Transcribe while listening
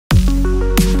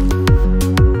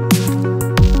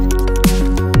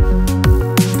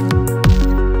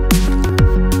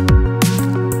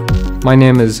My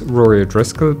name is Ruairi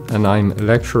O'Driscoll and I'm a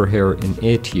lecturer here in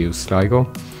ATU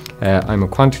Sligo. I'm a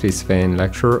quantity surveying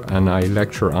lecturer and I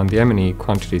lecture on the M&E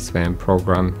Quantity Surveying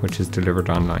programme, which is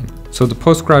delivered online. So the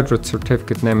postgraduate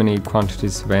certificate in M&E Quantity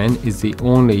Surveying is the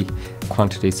only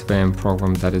quantity surveying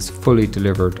programme that is fully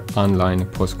delivered online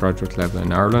at postgraduate level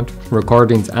in Ireland.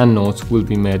 Recordings and notes will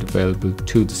be made available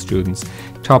to the students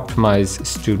to optimise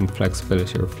student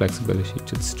flexibility or flexibility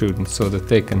to the students so that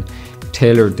they can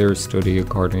tailor their study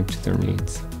according to their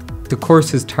needs. The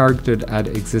course is targeted at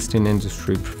existing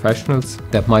industry professionals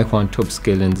that might want to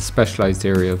upskill in the specialised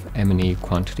area of M&E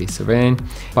quantity surveying.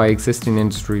 By existing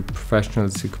industry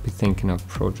professionals, you could be thinking of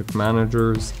project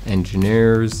managers,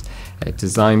 engineers,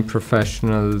 design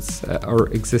professionals, or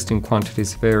existing quantity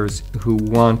surveyors who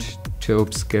want to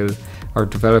upskill or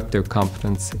develop their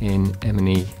competence in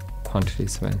M&E quantity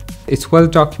surveying. It's well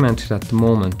documented at the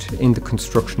moment in the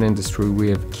construction industry we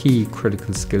have key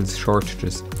critical skills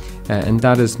shortages, and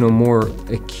that is no more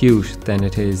acute than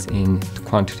it is in the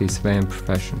quantity surveying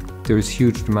profession. There is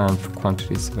huge demand for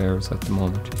quantity surveyors at the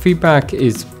moment. Feedback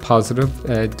is positive.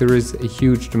 There is a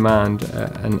huge demand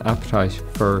and appetite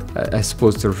for, I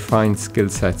suppose, the refined skill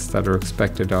sets that are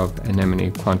expected of an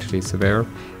M&E quantity surveyor.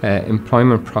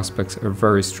 Employment prospects are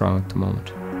very strong at the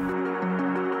moment.